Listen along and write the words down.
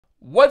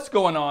What's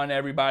going on,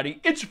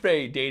 everybody? It's your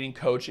favorite dating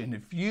coach, and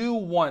if you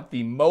want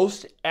the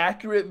most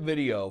accurate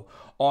video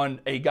on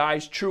a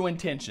guy's true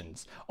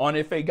intentions, on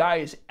if a guy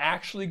is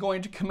actually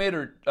going to commit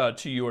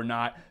to you or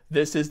not,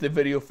 this is the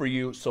video for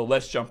you, so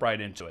let's jump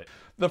right into it.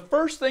 The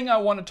first thing I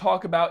want to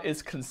talk about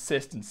is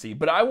consistency,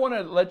 but I want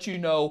to let you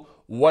know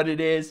what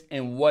it is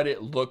and what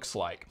it looks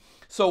like.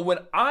 So when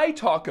I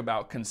talk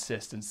about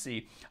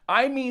consistency,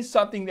 I mean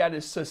something that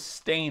is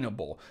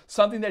sustainable,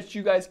 something that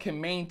you guys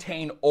can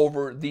maintain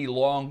over the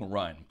long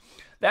run.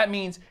 That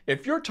means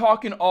if you're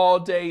talking all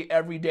day,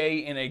 every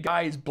day, and a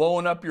guy is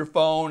blowing up your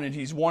phone and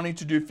he's wanting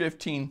to do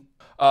 15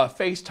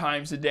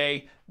 FaceTimes a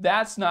day,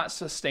 that's not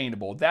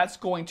sustainable. That's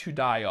going to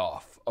die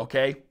off,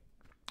 okay?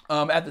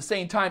 At the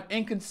same time,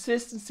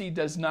 inconsistency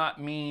does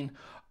not mean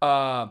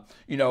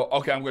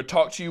okay, I'm going to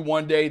talk to you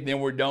one day,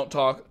 then we don't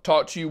talk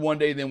to you one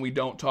day, then we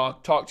don't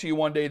talk to you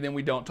one day, then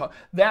we don't talk.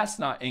 That's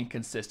not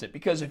inconsistent,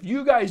 because if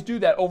you guys do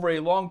that over a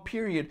long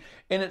period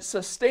and it's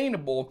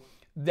sustainable,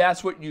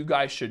 that's what you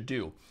guys should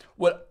do.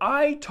 What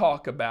I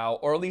talk about,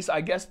 or at least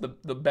I guess the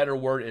better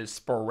word is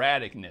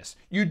sporadicness.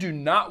 You do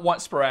not want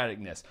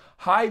sporadicness.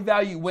 High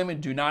value women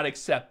do not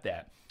accept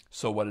that.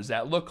 So what does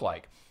that look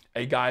like?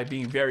 A guy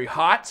being very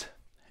hot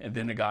and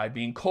then a guy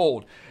being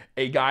cold.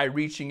 A guy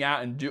reaching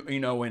out and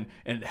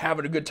and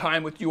having a good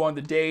time with you on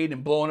the date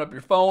and blowing up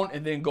your phone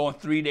and then going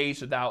 3 days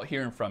without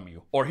hearing from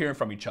you or hearing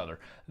from each other.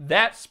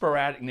 That's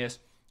sporadicness.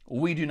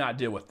 We do not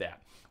deal with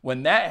that.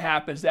 When that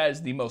happens, that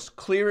is the most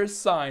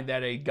clearest sign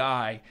that a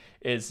guy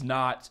is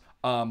not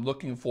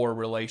looking for a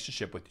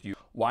relationship with you.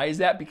 Why is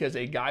that? Because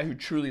a guy who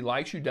truly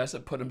likes you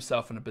doesn't put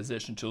himself in a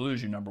position to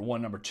lose you, number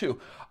one. Number two,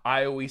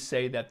 I always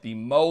say that the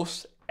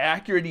most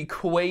accurate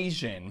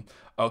equation,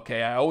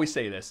 okay, I always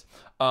say this,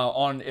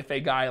 on if a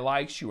guy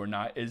likes you or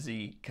not, is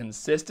he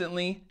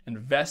consistently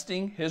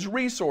investing his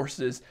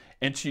resources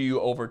into you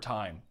over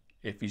time.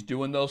 If he's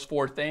doing those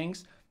 4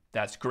 things,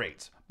 that's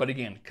great. But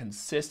again,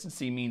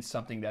 consistency means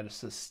something that is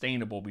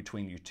sustainable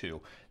between you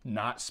two,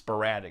 not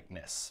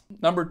sporadicness.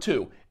 Number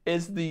 2,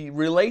 is the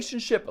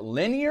relationship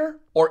linear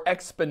or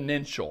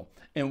exponential?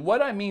 And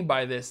what I mean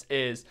by this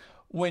is,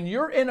 when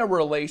you're in a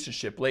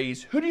relationship,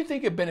 ladies, who do you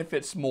think it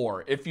benefits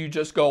more if you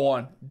just go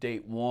on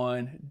date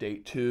 1,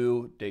 date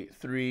 2, date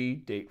 3,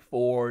 date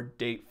 4,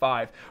 date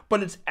 5,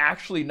 but it's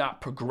actually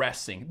not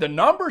progressing? The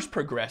number's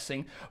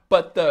progressing,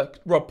 but the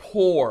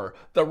rapport,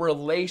 the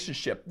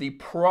relationship, the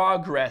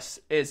progress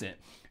isn't.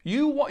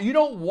 You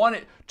don't want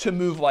it to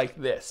move like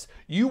this.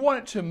 You want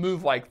it to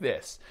move like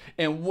this.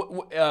 And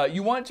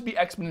you want it to be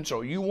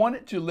exponential. You want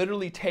it to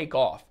literally take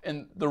off.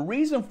 And the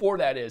reason for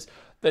that is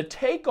the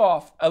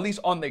takeoff, at least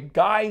on the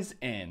guy's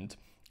end,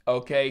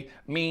 okay,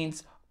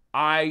 means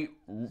I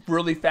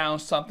really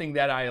found something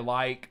that I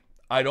like.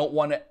 I don't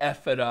want to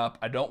F it up.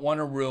 I don't want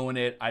to ruin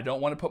it. I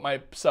don't want to put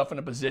myself in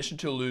a position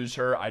to lose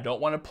her. I don't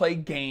want to play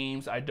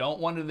games. I don't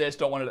want to this,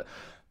 don't want to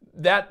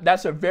that.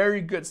 That's a very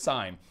good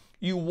sign.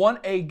 You want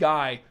a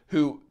guy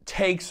who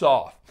takes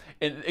off.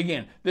 And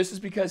again, this is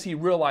because he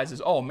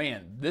realizes, oh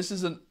man, this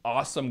is an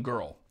awesome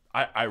girl.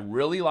 I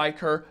really like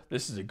her.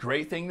 This is a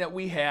great thing that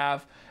we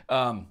have.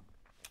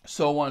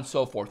 So on and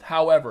so forth.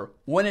 However,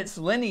 when it's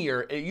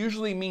linear, it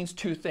usually means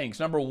 2 things.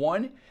 Number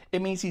 1,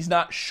 it means he's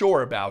not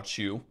sure about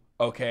you,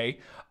 okay?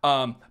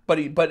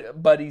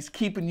 But he's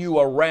keeping you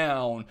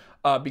around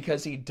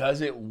because he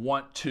doesn't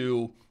want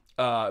to.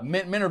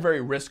 Men are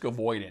very risk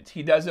avoidant.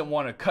 He doesn't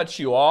want to cut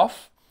you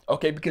off,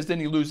 okay? Because then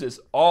he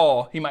loses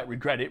all. He might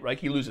regret it, right?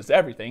 He loses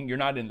everything. You're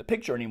not in the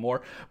picture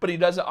anymore. But he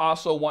doesn't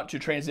also want to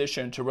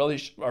transition to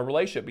a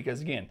relationship because,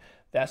 again,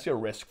 that's a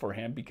risk for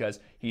him because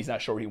he's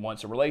not sure he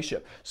wants a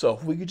relationship. So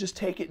if we could just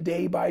take it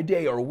day by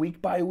day or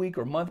week by week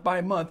or month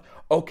by month,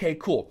 okay,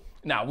 cool.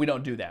 Now, we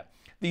don't do that.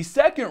 The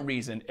second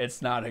reason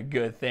it's not a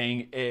good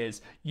thing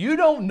is you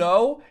don't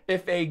know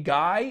if a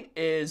guy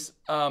is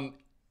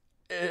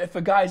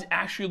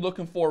actually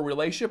looking for a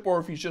relationship or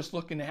if he's just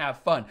looking to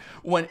have fun.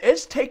 When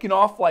it's taken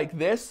off like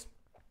this,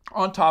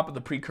 on top of the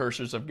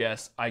precursors of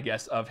I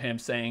guess of him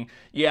saying,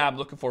 yeah, I'm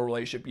looking for a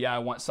relationship, yeah, I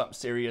want something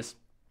serious,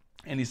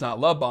 and he's not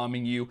love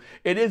bombing you,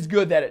 it is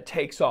good that it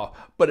takes off.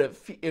 But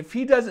if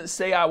he doesn't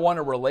say I want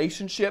a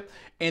relationship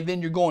and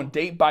then you're going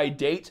date by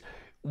date,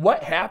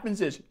 what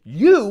happens is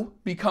you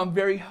become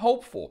very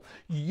hopeful.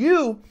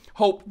 You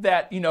hope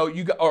that,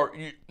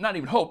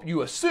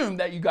 you assume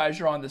that you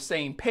guys are on the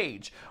same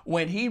page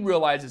when he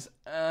realizes,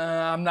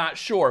 I'm not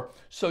sure.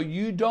 So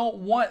you don't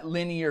want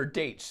linear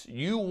dates.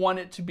 You want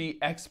it to be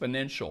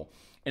exponential.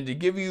 And to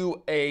give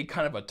you a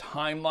kind of a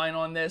timeline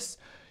on this,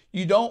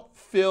 you don't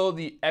feel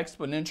the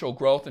exponential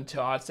growth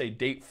until I'd say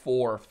date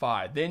 4 or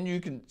 5. Then you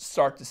can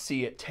start to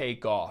see it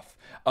take off.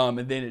 And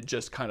then it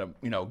just kind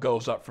of,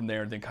 goes up from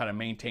there and then kind of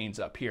maintains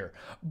up here.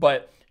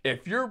 But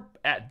if you're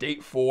at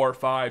date 4,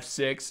 5,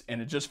 6,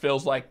 and it just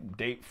feels like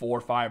date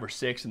 4, 5, or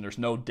 6 and there's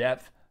no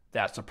depth,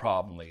 that's a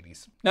problem,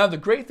 ladies. Now, the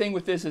great thing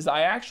with this is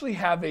I actually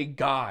have a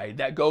guide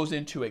that goes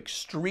into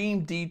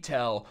extreme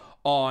detail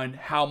on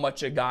how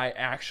much a guy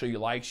actually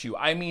likes you.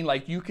 I mean,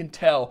 like, you can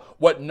tell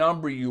what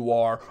number you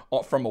are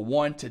from a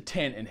 1 to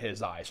 10 in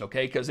his eyes,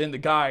 okay? Because in the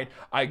guide,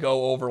 I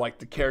go over like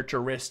the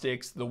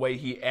characteristics, the way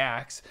he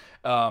acts,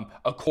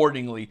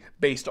 accordingly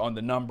based on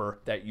the number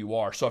that you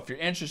are. So if you're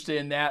interested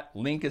in that,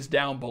 link is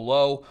down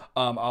below.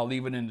 I'll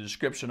leave it in the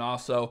description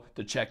also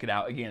to check it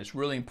out. Again, it's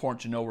really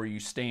important to know where you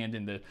stand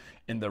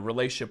in the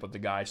relationship with the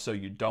guy so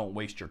you don't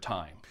waste your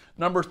time.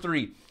 Number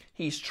 3,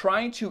 he's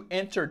trying to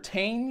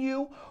entertain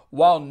you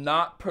while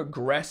not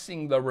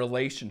progressing the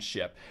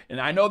relationship. And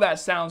I know that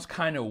sounds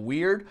kind of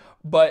weird,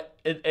 but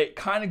it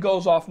kind of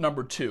goes off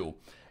number 2.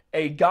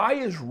 A guy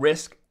is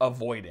risk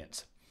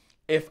avoidant.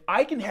 If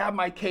I can have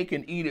my cake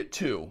and eat it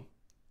too,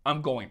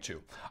 I'm going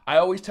to. I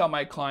always tell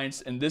my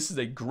clients, and this is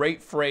a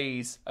great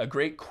phrase, a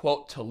great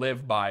quote to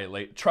live by.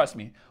 Trust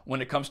me,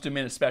 when it comes to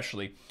men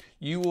especially,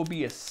 you will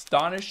be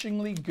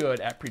astonishingly good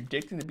at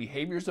predicting the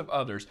behaviors of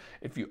others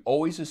if you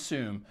always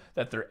assume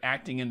that they're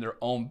acting in their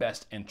own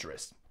best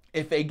interest.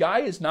 If a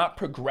guy is not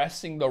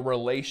progressing the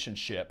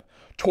relationship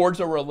towards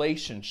a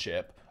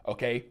relationship,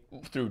 okay,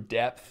 through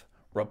depth,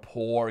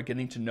 rapport,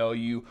 getting to know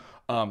you,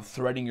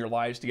 threading your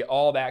lives to get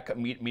all that,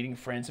 meeting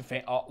friends and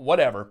family,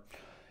 whatever.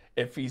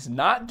 If he's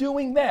not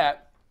doing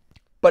that,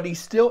 but he's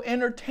still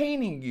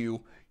entertaining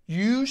you,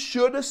 you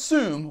should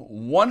assume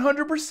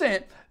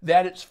 100%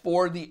 that it's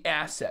for the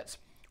assets.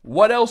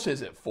 What else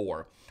is it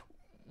for?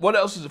 What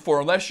else is it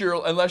for? Unless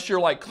you're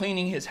like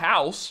cleaning his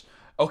house.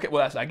 Okay,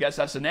 well, I guess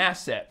that's an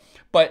asset.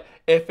 But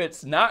if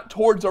it's not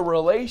towards a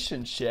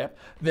relationship,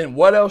 then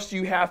what else do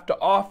you have to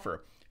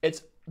offer?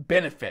 It's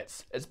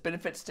benefits. It's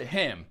benefits to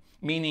him,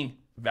 meaning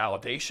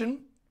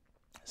validation,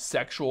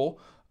 sexual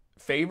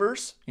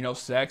favors,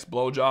 sex,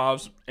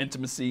 blowjobs,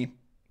 intimacy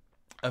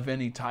of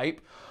any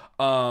type.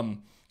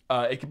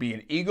 It could be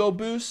an ego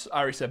boost. I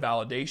already said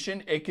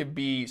validation. It could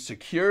be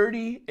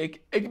security.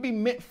 It could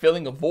be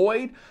filling a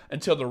void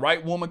until the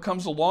right woman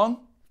comes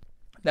along.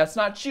 That's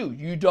not you.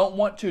 You don't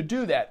want to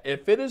do that.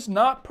 If it is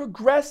not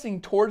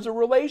progressing towards a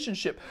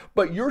relationship,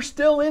 but you're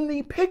still in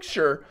the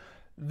picture,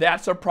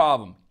 that's a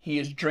problem. He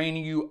is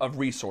draining you of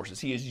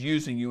resources. He is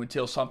using you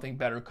until something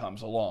better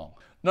comes along.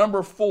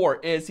 Number 4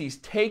 is he's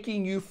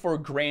taking you for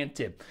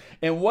granted.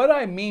 And what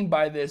I mean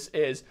by this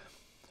is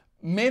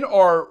men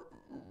are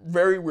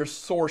very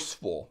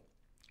resourceful.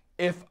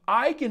 If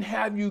I can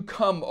have you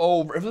come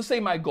over, if let's say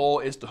my goal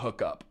is to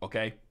hook up,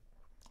 okay?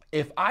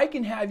 If I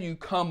can have you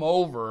come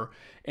over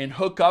and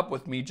hook up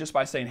with me just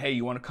by saying, hey,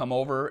 you want to come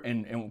over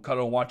and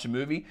cuddle and watch a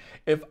movie?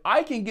 If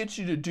I can get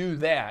you to do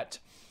that,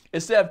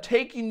 instead of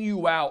taking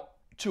you out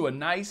to a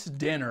nice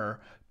dinner,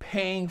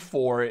 paying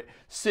for it,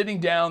 sitting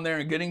down there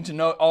and getting to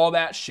know all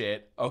that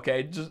shit,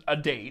 okay, just a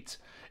date.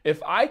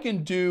 If I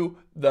can do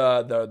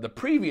the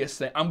previous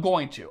thing, I'm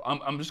going to.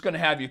 I'm just going to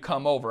have you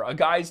come over. A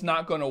guy's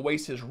not going to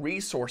waste his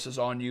resources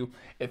on you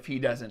if he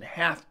doesn't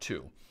have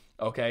to,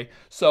 okay?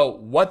 So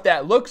what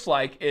that looks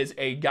like is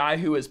a guy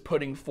who is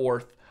putting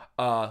forth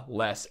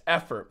less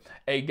effort,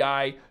 a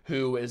guy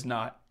who is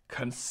not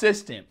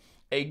consistent,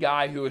 a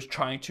guy who is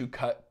trying to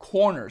cut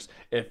corners.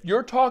 If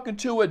you're talking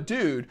to a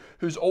dude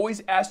who's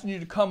always asking you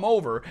to come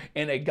over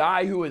and a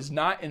guy who is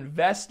not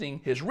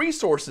investing his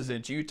resources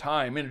into you,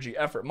 time, energy,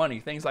 effort, money,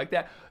 things like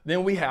that,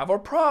 then we have a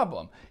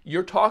problem.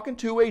 You're talking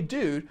to a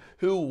dude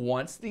who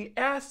wants the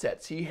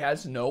assets. He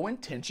has no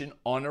intention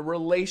on a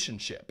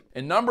relationship.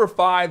 And number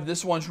 5,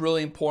 this one's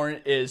really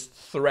important, is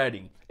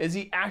threading. Is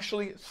he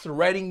actually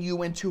threading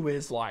you into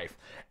his life?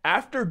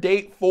 After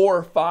date 4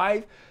 or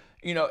 5,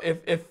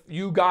 if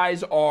you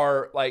guys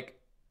are like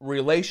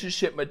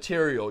relationship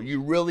material,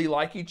 you really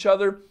like each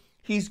other,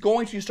 he's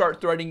going to start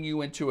threading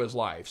you into his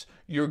life.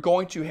 You're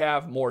going to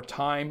have more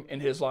time in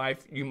his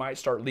life. You might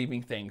start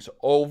leaving things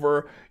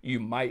over.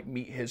 You might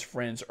meet his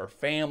friends or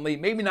family.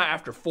 Maybe not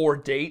after 4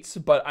 dates,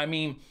 but I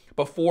mean,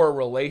 before a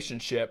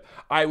relationship,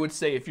 I would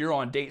say if you're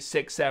on date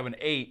 6, 7,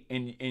 8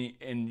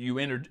 and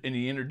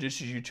he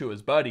introduces you to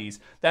his buddies,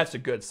 that's a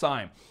good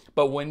sign.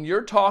 But when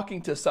you're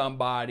talking to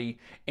somebody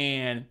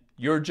and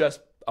you're just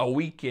a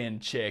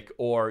weekend chick,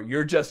 or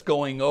you're just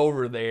going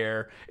over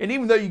there, and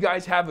even though you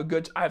guys have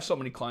I have so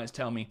many clients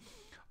tell me,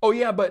 oh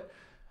yeah, but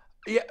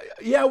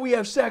yeah, we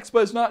have sex, but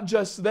it's not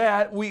just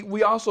that.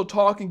 We also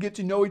talk and get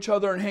to know each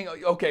other and hang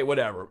out. Okay,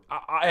 whatever.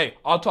 Hey,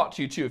 I'll talk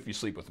to you too if you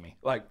sleep with me.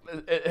 Like,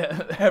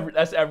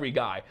 that's every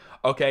guy,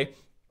 okay?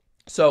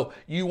 So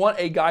you want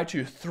a guy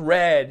to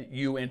thread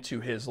you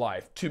into his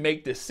life, to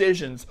make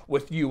decisions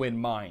with you in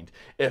mind.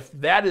 If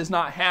that is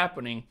not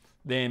happening,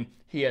 then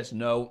he has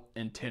no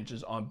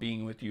intentions on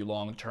being with you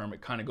long term. It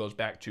kind of goes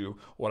back to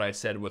what I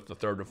said with the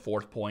 3rd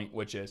or 4th point,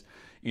 which is,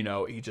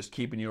 he's just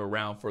keeping you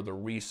around for the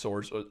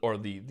resource or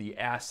the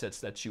assets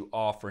that you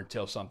offer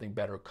until something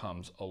better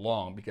comes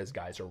along, because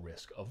guys are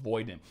risk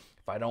avoidant.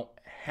 If I don't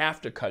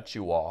have to cut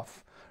you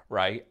off,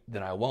 right,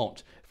 then I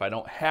won't. If I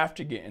don't have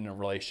to get in a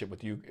relationship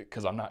with you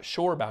because I'm not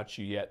sure about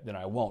you yet, then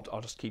I won't. I'll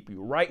just keep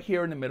you right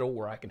here in the middle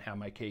where I can have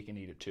my cake and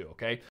eat it too, okay?